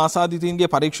ඌණ ආසාදිතයින්ගේ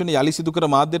පරීක්ෂණ යලි සිදු කර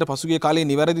මාධ්‍යයට පසුගිය කාලයේ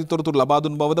නිවැරදි තොරතුරු ලබා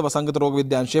දුන් බවද වසංගත රෝග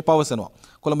විද්‍යාංශය පවසනවා.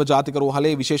 කොළඹ ජාතික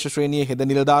රෝහලේ විශේෂ ශ්‍රේණියේ හෙද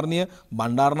නිලධාරණිය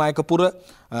බණ්ඩාරනායකපුර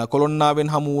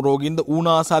කොළොන්නාවෙන් හමු වූ රෝගීන්ද ඌණ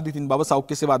ආසාදිතින් බව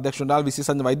සෞඛ්‍ය සේවා අධ්‍යක්ෂ ජනරාල්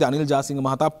විශේෂඥ වෛද්‍ය අනිල් ජාසිංහ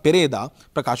මහතා පෙරේදා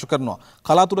ප්‍රකාශ කරනවා.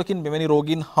 කලාතුරකින් මෙවැනි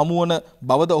රෝගීන් හමු වන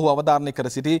බවද ඔහු අවධාරණය කර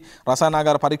සිටි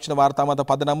රසායනාගාර පරීක්ෂණ වාර්තා මත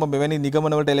පදනම්ව මෙවැනි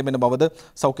නිගමනවලට එළඹෙන බවද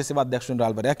සෞඛ්‍ය සේවා අධ්‍යක්ෂ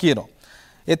ජනරාල්වරයා කියනවා.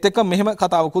 ඒත් එක්ක මෙහෙම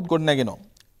කතාවකුත් ගොඩනැගෙනවා.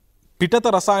 පිටත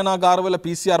රසායනාගාරවල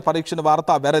PCR පරීක්ෂණ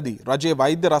වාර්තා වැරදි. රජයේ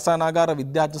වෛද්‍ය රසායනාගාර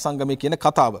විද්‍යාඥ සංගමය කියන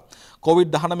කතාව.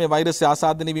 COVID-19 වෛරසය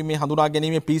ආසාදනය වීමේ හඳුනා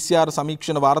ගැනීමේ PCR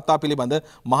සමීක්ෂණ වාර්තා පිළිබඳ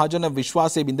මහජන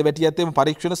විශ්වාසයේ බිඳ වැටී ඇත්තේ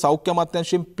පරීක්ෂණ සෞඛ්‍ය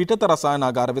අමාත්‍යාංශයෙන් පිටත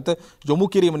රසායනාගාර වෙත යොමු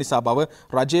කිරීම නිසා බව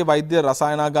රජයේ වෛද්‍ය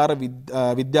රසායනාගාර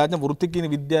විද්‍යාඥ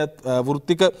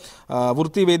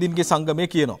වෘත්තිවේදීන්ගේ සංගමය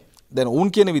කියනවා. දැන් ඔවුන්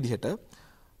කියන විදිහට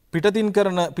පිටතින්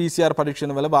කරන PCR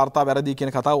පරීක්ෂණ වල වාර්තා වැරදි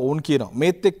කියන කතාව ඕන් කියනවා.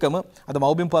 මේත් එක්කම අද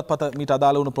මව්බිම් පුවත්පත මීට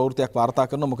අදාළ වුණු ප්‍රවෘත්තියක් වාර්තා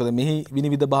කරනවා. මොකද මෙහි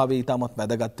විනිවිද භාවය ඊටමත්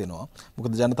වැදගත් වෙනවා.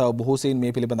 මොකද ජනතාව බොහෝ සෙයින්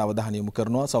මේ පිළිබඳ අවධානය යොමු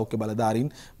කරනවා. සෞඛ්‍ය බලධාරීන්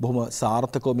බොහොම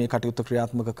සාර්ථකව මේ කටයුතු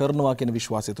ක්‍රියාත්මක කරනවා කියන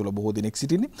විශ්වාසය තුළ බොහෝ දෙනෙක්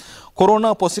සිටින්නේ.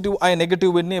 කොරෝනා පොසිටිව් අය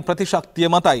නෙගටිව් වෙන්නේ ප්‍රතිශක්තිය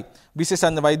මතයි.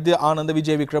 විශේෂඥ වෛද්‍ය ආනන්ද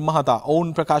විජේ වික්‍රම මහතා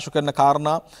ඔවුන් ප්‍රකාශ කරන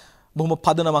කාරණා බොහොම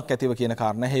පදනමක් ඇතිව කියන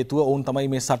කාරණා. හේතුව ඔවුන් තමයි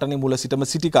මේ සටනේ මුල සිටම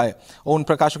සිටිකය. ඔවුන්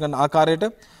ප්‍රකාශ කරන ආකාරයට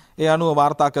ඒ අනුව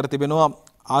වාර්තා කර තිබෙනවා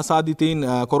ආසාදිතයින්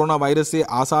කොරෝනා වෛරසයේ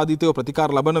ආසාදිතව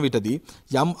ප්‍රතිකාර ලබන විටදී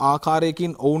යම්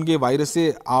ආකාරයකින් ඔවුන්ගේ වෛරසයේ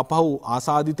ආපහු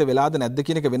ආසාදිත වෙලාද නැද්ද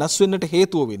කියන එක වෙනස් වෙන්නට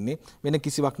හේතුව වෙන්නේ වෙන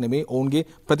කිසිවක් නෙමෙයි ඔවුන්ගේ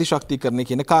ප්‍රතිශක්තිකරණය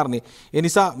කියන කාරණේ. ඒ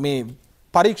නිසා මේ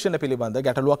පරීක්ෂණ පිළිබඳ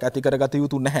ගැටලුවක් ඇති කරගත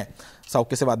යුතු නැහැ.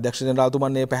 සෞඛ්‍ය සේවා අධ්‍යක්ෂ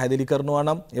ජනරාල්තුමන් මේ පැහැදිලි කරනවා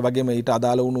නම් ඒ වගේම ඊට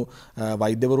අදාළ වුණු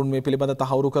වෛද්‍යවරුන් මේ පිළිබඳ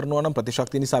තහවුරු කරනවා නම්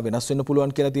ප්‍රතිශක්තිය නිසා වෙනස් වෙන්න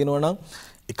පුළුවන් කියලා තියෙනවා නම්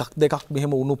එකක් දෙකක්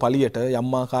මෙහෙම වුණු පළියට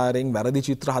යම් ආකාරයෙන් වැරදි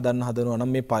චිත්‍ර හදන්න හදනවා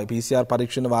නම් මේ PCR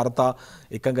පරීක්ෂණ වාර්තා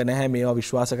එකඟ නැහැ මේවා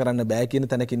විශ්වාස කරන්න බෑ කියන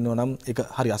තැනක ඉන්නවා නම් ඒක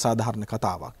හරි අසාධාරණ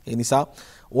කතාවක්. ඒ නිසා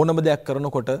ඕනම දෙයක්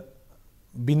කරනකොට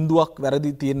බිඳුවක්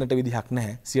වැරදි තියෙන්නට විදිහක්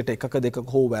නැහැ. 1%ක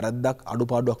 2%ක හෝ වැරද්දක්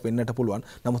අඩුපාඩුවක් වෙන්නට පුළුවන්.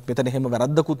 නමුත් මෙතන එහෙම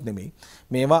වැරද්දකුත් නෙමෙයි.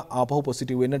 මේවා ආපහු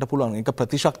පොසිටිව් වෙන්නට පුළුවන්. ඒක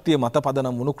ප්‍රතිශක්තිය මත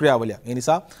පදනම් වුණු ක්‍රියාවලියක්. ඒ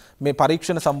නිසා මේ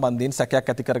පරීක්ෂණ සම්බන්ධයෙන්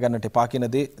සැකයක් ඇති කරගන්නට එපා කියන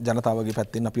දේ ජනතාවගේ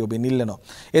පැත්තෙන් අපි ඔබෙන් ඉල්ලනවා.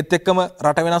 ඒත් එක්කම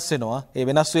රට වෙනස් වෙනවා. ඒ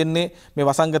වෙනස් වෙන්නේ මේ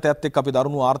වසංගතයත් එක්ක අපි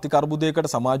දරුණු ආර්ථික අර්බුදයකට,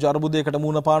 සමාජ අර්බුදයකට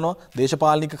මුහුණ පානවා.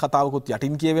 දේශපාලනික කතාවකුත්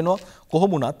යටින් කියවෙනවා.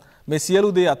 කොහොම වුණත් මේ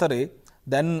සියලු දේ අතරේ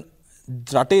දැන්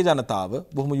රටේ ජනතාව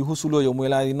බොහොම යහුසුලුව යොමු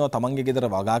වෙලා ඉන්නවා තමන්ගේ ගෙදර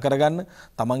වගා කරගන්න,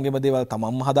 තමන්ගේම දේවල්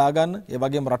තමන්ම හදාගන්න. ඒ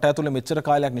වගේම රට ඇතුලේ මෙච්චර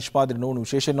කාලයක් නිෂ්පාදනය නොවුණු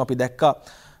විශේෂයෙන්ම අපි දැක්කා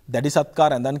දැඩි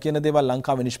සත්කාර ඇඳන් කියන දේවල්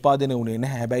ලංකාවේ නිෂ්පාදනය වුණේ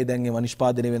නැහැ. හැබැයි දැන් ඒවා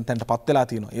නිෂ්පාදනය වෙන තැනට පත් වෙලා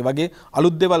තියෙනවා. ඒ වගේ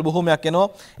අලුත් දේවල් බොහොමයක් එනවා.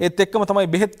 ඒත් එක්කම තමයි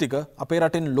බෙහෙත් ටික අපේ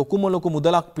රටෙන් ලොකු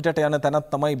මුදලක් පිටට යන තැනක්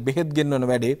තමයි බෙහෙත් ගෙන්වන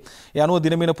වැඩේ. ඒ අනුව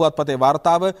දිනමින පුවත්පතේ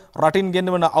වාර්තාව රටින්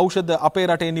ගෙන්වන ඖෂධ අපේ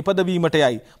රටේ නිපදවීමට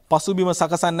යයි පසුබිම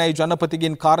සකසන්නයි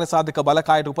ජනපතිගෙන් කාර්යසාධක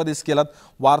බලකායට උපදෙස් කියලත්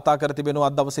වාර්තා කර තිබෙනවා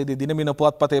අද දවසේදී දිනමින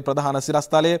පුවත්පතේ ප්‍රධාන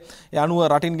සිරස්තලයේ. ඒ අනුව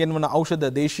රටින් ගෙන්වන ඖෂධ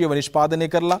දේශීයව නිෂ්පාදනය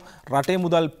කරලා රටේ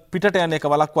මුදල් පිටට යන එක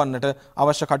වළක්වන්නට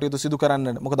අවශ්‍ය කටයුතු සිදු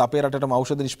කරන්න. මොකද අපේ රටේටම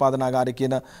ඖෂධ නිෂ්පාදනාගාරය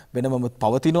කියන වෙනමම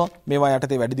පවතිනවා. මේවා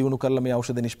යටතේ වැඩි දියුණු කරලා මේ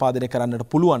ඖෂධ නිෂ්පාදනය කරන්නට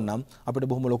පුළුවන් නම් අපිට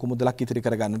බොහොම ලොකු මුදලක් ඉතිරි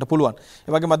කරගන්නට පුළුවන්.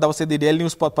 ඒ වගේම අද දවසේදී ඩේල්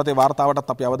නිවුස් පොත්පතේ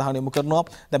වාර්තාවටත් අපි අවධානය යොමු කරනවා.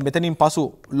 දැන් මෙතනින් පසු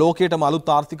ලෝකයටම අලුත්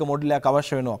ආර්ථික මොඩල් එකක්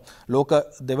අවශ්‍ය වෙනවා.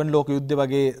 දෙවන ලෝක යුද්ධය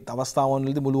වගේ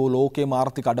අවස්ථාවන්වලදී මුළු ලෝකේම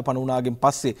ආර්ථික අඩපණ වුණාගෙන්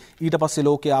පස්සේ ඊට පස්සේ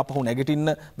ලෝකේ ආපහු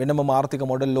නැගිටින්න වෙනම ආර්ථික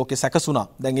මොඩල් ලෝකේ සැකසුණා.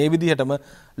 දැන් ඒ විදිහටම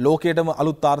ලෝකයටම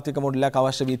අලුත් ආර්ථික මොඩල් එකක්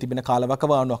අවශ්‍ය වී තිබෙන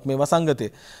කාලවකවානුවක් මේ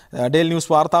වසංගතේ. Daily News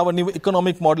Wartawa new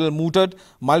economic model mooted,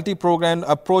 multi-program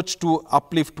approach to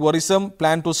uplift tourism,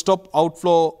 plan to stop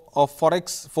outflow of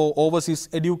forex for overseas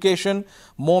education,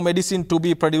 more medicine to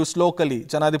be produced locally.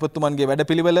 ජනාධිපතිතුමන්ගේ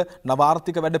වැඩපිළිවෙල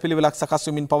නවාර්ථික වැඩපිළිවෙලක් සකස්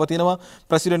වෙමින් පවතිනවා.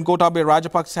 President Gotabaya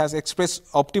Rajapaksa has expressed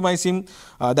optimism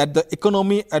that the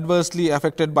economy adversely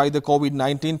affected by the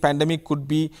COVID-19 pandemic could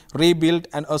be rebuilt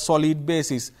on a solid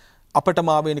basis. අපටම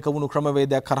ආවේනික වුණු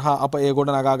ක්‍රමවේදයක් කරහා අප ඒ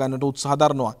ගොඩනගා ගන්නට උත්සාහ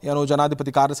දරනවා. ඒ අනුව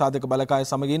ජනාධිපති කාර්යසාධක බලකාය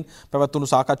සමගින්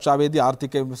පැවැත්වුණු සාකච්ඡාවේදී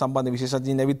ආර්ථිකය සම්බන්ධ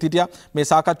විශේෂඥයින් ඇවිත් හිටියා. මේ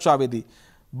සාකච්ඡාවේදී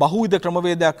බහුවිධ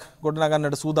ක්‍රමවේදයක්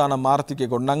ගොඩනගන්නට සූදානම් ආර්ථිකය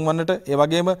ගොඩනංවන්නට, ඒ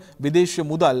වගේම දේශීය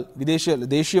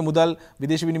මුදල්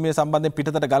විදේශ විනිමය සම්බන්ධයෙන්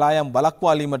පිටතට ගලා යාම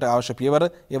වළක්වාලීමට අවශ්‍ය පියවර,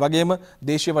 ඒ වගේම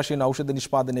දේශීය වශයෙන් ඖෂධ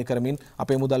නිෂ්පාදනය කරමින්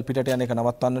අපේ මුදල් පිටට යන එක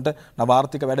නවත්වන්නට නව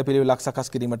ආර්ථික වැඩපිළිවෙලක්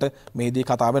සකස් කිරීමට මේදී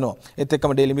කතා වෙනවා. ඒත්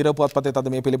එක්කම ඩේලි මිරර් පුවත්පතේ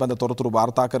අද මේ පිළිබඳ තොරතුරු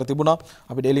වාර්තා කර තිබුණා.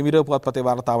 අපි ඩේලි මිරර් පුවත්පතේ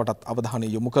වාර්තාවටත්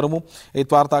අවධානය යොමු කරමු. ඒත්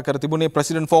වාර්තා කර තිබුණේ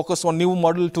President focus on new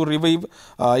model to revive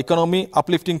economy,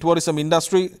 uplifting tourism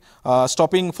industry,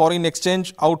 stopping keeping foreign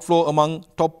exchange outflow among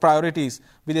top priorities.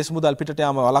 විදේශ මුදල් පිටට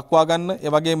යාම වළක්වා ගන්න.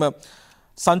 ඒ වගේම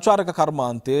සංචාරක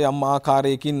කර්මාන්තය යම්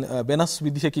ආකාරයකින් වෙනස්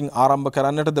විදිහකින් ආරම්භ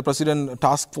කරන්නට the president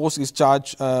task force is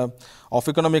charged of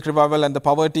economic revival and the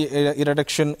poverty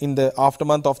eradication in the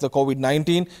aftermath of the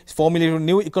COVID-19. Formulated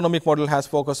new economic model has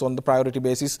focused on the priority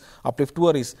basis uplift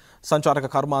tourists. සංචාරක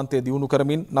කර්මාන්තය දියුණු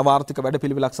කරමින් නව ආර්ථික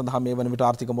වැඩපිළිවෙලක් සඳහා මේ වන විට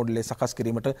ආර්ථික මොඩලය සකස්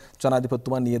කිරීමට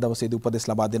ජනාධිපතිතුමා ඊයේ දවසේදී උපදෙස්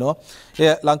ලබා දෙනවා.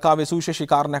 එය ලංකාවේ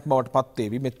සුවිශේෂී කාරණයක් බවට පත්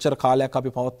වේවි. මෙච්චර කාලයක්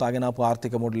අපි පවත්වාගෙන ආපු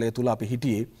ආර්ථික මොඩලය තුල අපි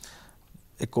හිටියේ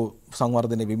එක්කෝ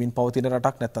සංවර්ධනය වෙමින් පවතින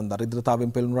රටක් නැත්නම්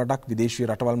දරිද්‍රතාවයෙන් පෙළෙන රටක් විදේශීය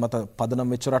රටවල් මත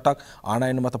පදනම් වෙච්ච රටක්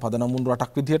ආනයන මත පදනම් වුණු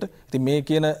රටක් විදිහට. ඉතින් මේ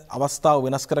කියන අවස්ථාව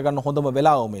වෙනස් කරගන්න හොඳම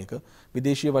වෙලාව මේක.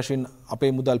 විදේශීය වශයෙන්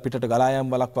අපේ මුදල් පිටට ගලා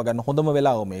යාම වළක්වා ගන්න හොඳම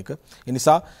වෙලාව මේක. ඒ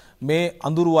නිසා මේ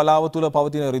අඳුරු වලාව තුල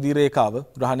පවතින රිදී රේඛාව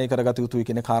ග්‍රහණය කරගත යුතුයි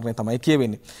කියන කාරණේ තමයි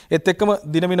කියවෙන්නේ. ඒත් එක්කම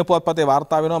දිනමින පුවත්පතේ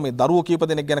වාර්තා වෙනවා මේ දරුවෝ කීප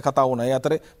දෙනෙක් ගැන කතා වුණා. ඒ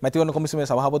අතරේ මැතිවරණ කොමිසමේ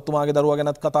සභාපතිතුමාගේ දරුවා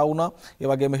ගැනත් කතා වුණා. ඒ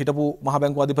වගේම හිටපු මහ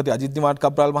බැංකුව අධිපති අජිත් නිවාඩ්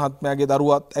කබ්‍රාල් මහත්මයාගේ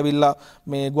දරුවාත් ඇවිල්ලා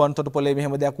මේ ගුවන්තොටුපොළේ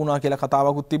මෙහෙම දෙයක් වුණා කියලා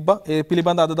කතාවකුත් තිබ්බා. ඒ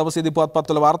පිළිබඳ අද දවසේදී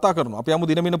පුවත්පත්වල වාර්තා කරනවා. අපි යමු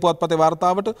දිනමින පුවත්පතේ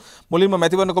වාර්තාවට. මුලින්ම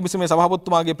මැතිවරණ කොමිසමේ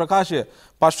සභාපතිතුමාගේ ප්‍රකාශය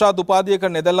පශ්චාත් උපාධියක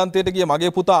නෙදර්ලන්තයට ගිය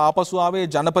මගේ පුතා ආපසු ආවේ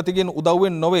ජනපතිගෙන්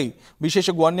උදව්වෙන් නොවේ.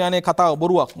 විශේෂ ගුවන් යානයේ කතාව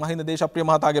බොරුවක්. මහින්ද දේශප්‍රිය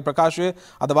මහතාගේ ප්‍රකාශය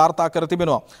අද වාර්තා කර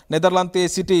තිබෙනවා. නෙදර්ලන්තයේ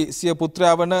සිටි සිය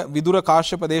පුත්‍රයා වන විදුර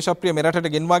කාශ්‍යප දේශප්‍රිය මෙරටට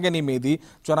ගෙන්වා ගැනීමේදී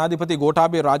ජනාධිපති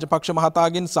ගෝඨාභය රාජපක්ෂ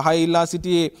මහතාගෙන් සහාය ඉල්ලා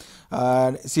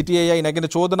සිටියේ යයි නැගෙන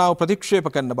චෝදනාව ප්‍රතික්ෂේප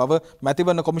කරන බව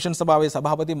මැතිවරණ කොමිෂන් සභාවේ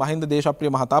සභාපති මහින්ද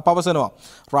දේශප්‍රිය මහතා පවසනවා.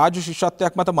 රාජ්‍ය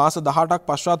ශිෂ්‍යත්වයක් මත මාස 18ක්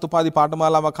පශ්චාත් උපාධි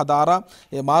පාඨමාලාවක් හදාරා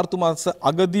ඒ මාර්තු මාස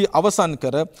අගදී අවසන්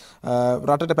කර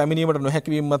රටට පැමිණීමට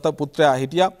නොහැකි වීම මත පුත්‍රයා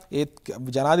හිටියා. ඒත්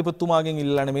ජනාධිපතිතුමාගෙන්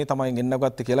ඉල්ලන්නේ මේ තමයි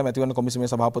ගෙන්නගත්තේ කියලා මැතිවරණ කොමිසමේ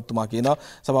සභාපතිතුමා කියනවා.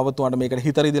 සභාපතිතුමාට මේකට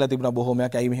හිතරි දීලා තිබුණා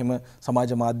බොහෝමයක්. ඇයි මෙහෙම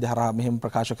සමාජ මාධ්‍ය හරහා මෙහෙම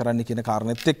ප්‍රකාශ කරන්න කියන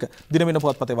කාරණෙත් එක්ක දිනමින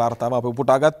පුවත්පතේ වාර්තාව අපි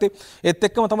උපුටා ගත්තේ. ඒත්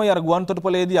එක්කම තමයි අර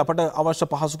ගුවන්තොටුපළේදී අපට අවශ්‍ය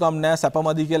පහසුකම් නැහැ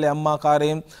සැපමදි කියලා යම්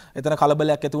ආකාරයෙන් එතන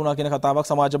කලබලයක් ඇති වුණා කියන කතාවක්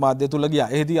සමාජ මාධ්‍ය තුල ගියා.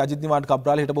 එහිදී අජිත් නිවාඩ්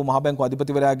කබ්‍රාල් හිටපු මහ බැංකුව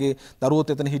අධිපතිවරයාගේ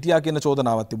දරුවොත් එතන හිටියා කියන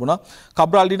චෝදනාවක් තිබුණා.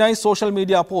 Cabraal denies social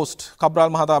media post. Cabraal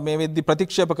මහතා මේ වෙද්දී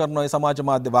ප්‍රතික්ෂේප කරනවා ඒ සමාජ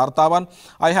මාධ්‍ය වාර්තාවන්.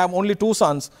 I have only two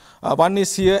sons. One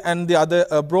is here and the other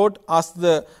abroad. Asked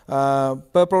the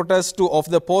perpetrator of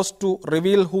the post to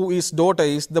reveal who his daughter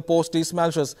is. The post is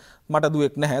malicious. මට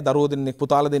දුවෙක් නැහැ. දරුවෝ දෙන්නෙක්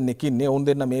පුතාලා දෙන්නෙක් ඉන්නේ. ඔවුන්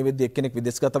දෙන්න මේ වෙද්දී එක්කෙනෙක්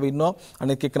විදේශගතව ඉන්නවා.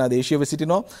 අනෙක් එක්කෙනා දේශීයව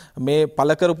සිටිනවා. මේ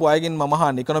පළ කරපු අයගෙන් මම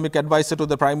අහන්නේ economic advisor to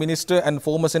the prime minister and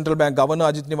former central bank governor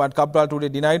Ajit Niwad Kabral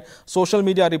today denied social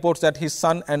media reports that his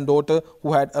son and daughter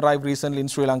who had arrived recently in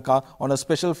Sri Lanka on a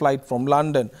special flight from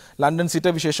London. London සිට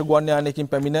විශේෂ ගුවන් යානයකින්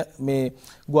පැමිණ මේ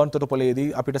ගුවන්තොටුපළේදී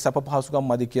අපිට සැප පහසුකම්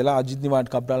මදි කියලා අජිත්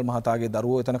නිවාඩ් කබ්‍රාල් මහතාගේ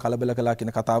දරුවෝ එතන කලබල කළා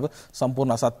කියන කතාව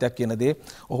සම්පූර්ණ අසත්‍යයක් කියන දේ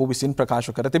ඔහු විසින්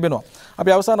ප්‍රකාශ කර තිබෙනවා.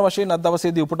 අපි අවසාන වශයෙන් අද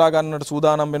දවසේදී උපුටා ගන්නට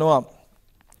සූදානම් වෙනවා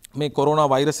මේ කොරෝනා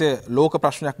වෛරසය ලෝක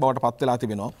ප්‍රශ්නයක් බවට පත් වෙලා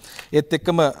තිබෙනවා. ඒත්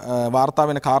එක්කම වාර්තා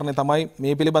වෙන කාරණේ තමයි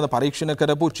මේ පිළිබඳ පරීක්ෂණ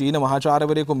කරපු චීන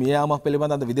මහාචාර්යවරයෙකු මිය යාමක්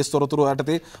පිළිබඳ අද විදේශ තොරතුරු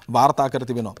යටතේ වාර්තා කර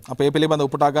තිබෙනවා. අපේ පිළිබඳ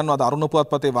උපුටා ගන්නවා අද අරුණ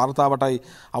පුවත්පතේ වාර්තාවටයි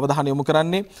අවධානය යොමු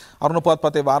කරන්නේ. අරුණ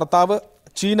පුවත්පතේ වාර්තාව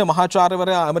චීන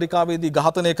මහාචාර්යවරයා ඇමරිකාවේදී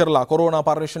ඝාතනය කරලා කොරෝනා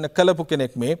පරීක්ෂණ කළපු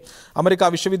කෙනෙක් මේ ඇමරිකා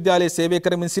විශ්වවිද්‍යාලයේ සේවය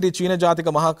කරමින් සිටි චීන ජාතික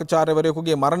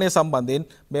මහාචාර්යවරයෙකුගේ මරණය සම්බන්ධයෙන්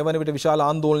මේ වන විට විශාල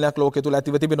ආందోලනයක් ලෝකයේ තුල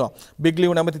ඇතිව තිබෙනවා. බිග්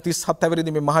ලිව් නැමැති 37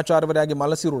 හැවිරිදි මේ මහාචාර්යවරයාගේ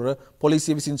මල සිරුර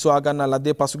පොලිසිය විසින් සොයා ගන්නා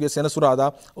ලද්දේ පසුගිය සෙනසුරාදා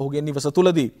ඔහුගේ නිවස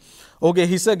තුලදී ඔහුගේ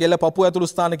හිස ගෙල පපුව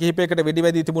ඇතුළු ස්ථාන කිහිපයකට වෙඩි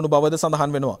වැදී තිබුණු බවද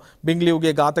සඳහන් වෙනවා. බිග්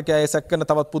ලිව්ගේ ඝාතකයා එසක් කරන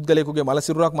තවත් පුද්ගලයෙකුගේ මල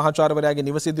සිරුරක් මහාචාර්යවරයාගේ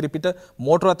නිවස ඉදිරිපිට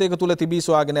මෝටර රථයක තුල තිබී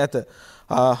සොයාගෙන ඇත.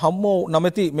 හම්මෝ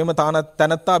නමැති මෙම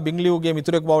තැනැත්තා බිග් ලිව්ගේ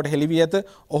මිතුරෙක් බවට හෙළි වී ඇත.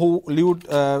 ඔහු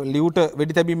ලිව්ට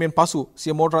වෙඩි තැබීමෙන් පසු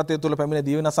සිය මෝටර රථය තුල පැමිණ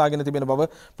දිව නසාගෙන තිබෙන බව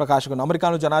ප්‍රකාශ කරනවා.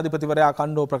 අමරිකානු ජනාධිපතිවරයා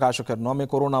කණ්ඩෝ ප්‍රකාශ කරනවා මේ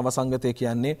කොරෝනා වසංගතය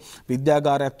කියන්නේ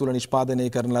විද්‍යාගාරයක් තුල නිෂ්පාදනය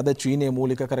කරන ලද චීනයේ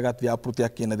මූලික කරගත්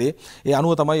ව්‍යාපෘතියක් කියන දේ. ඒ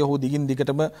අනුව තමයි ඔහු දිගින්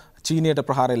දිගටම චීනයට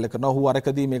ප්‍රහාර එල්ල කරනවා. ඔහු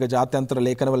අරකදී මේක ජාත්‍යන්තර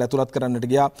ලේඛනවල ඇතුළත් කරන්නට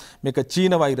ගියා. මේක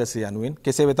චීන වෛරසය යනුවෙන්.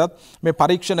 කෙසේ වෙතත් මේ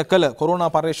පරීක්ෂණ කළ කොරෝනා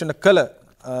පරීක්ෂණ කළ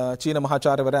චීන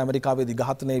මහාචාර්යවරයා ඇමරිකාවේදී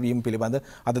ඝාතනය වීම පිළිබඳ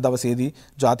අද දවසේදී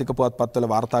ජාතික පුවත්පත්වල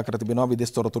වාර්තා කර තිබෙනවා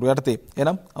විදේශ තොරතුරු යටතේ.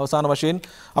 එහෙනම් අවසාන වශයෙන්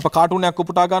අප කාටුනයක්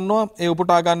උපුටා ගන්නවා. ඒ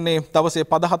උපුටා ගන්නේ දවසේ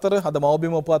පද 4 අද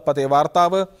මවබිම පුවත්පතේ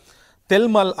වාර්තාව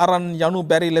තෙල්මල් අරන් යනු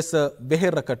බැරි ලෙස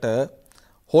වෙහෙරකට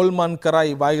හොල්මන්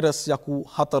කරයි වෛරස් යකු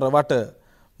 4 වට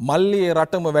මල්ලියේ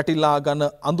රටම වැටිලා ගන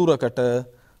අඳුරකට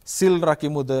සිල්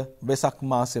රකිමුද වෙසක්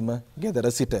මාසෙම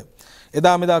ගෙදර සිට.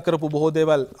 එදා මෙදා කරපු බොහෝ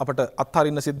දේවල් අපට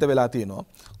අත්හරින්න සිද්ධ වෙලා තියෙනවා.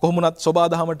 කොහොමුණත් සෝබා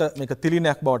දහමට මේක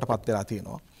තිලිනයක් බවට පත් වෙලා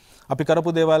තියෙනවා. අපි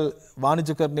කරපු දේවල්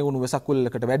වාණිජකරණය වුණු වෙසක්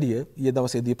උළෙලකට වැඩිය ඊයේ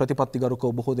දවසේදී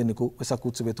ප්‍රතිපත්තිගරුකව බොහෝ දෙනෙකු වෙසක්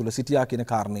උත්සවය තුල සිටියා කියන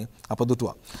කාරණේ අප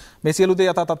දුටුවා. මේ සියලු දේ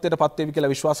යථා තත්ත්වයට පත් වේවි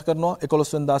කියලා විශ්වාස කරනවා.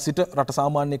 11 වෙනිදා සිට රට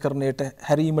සාමාන්‍යකරණයට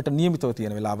හැරීමට නියමිතව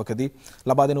තියෙන වෙලාවකදී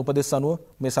ලබා දෙන උපදෙස් අනුව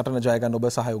මේ සටන ජය ගන්න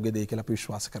ඔබ සහයෝගය දෙයි කියලා අපි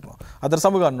විශ්වාස කරනවා. අද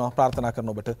සමගන්නවා ප්‍රාර්ථනා කරන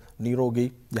ඔබට නිරෝගී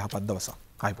යහපත් දවසක්.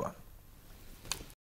 ආයුබෝවන්.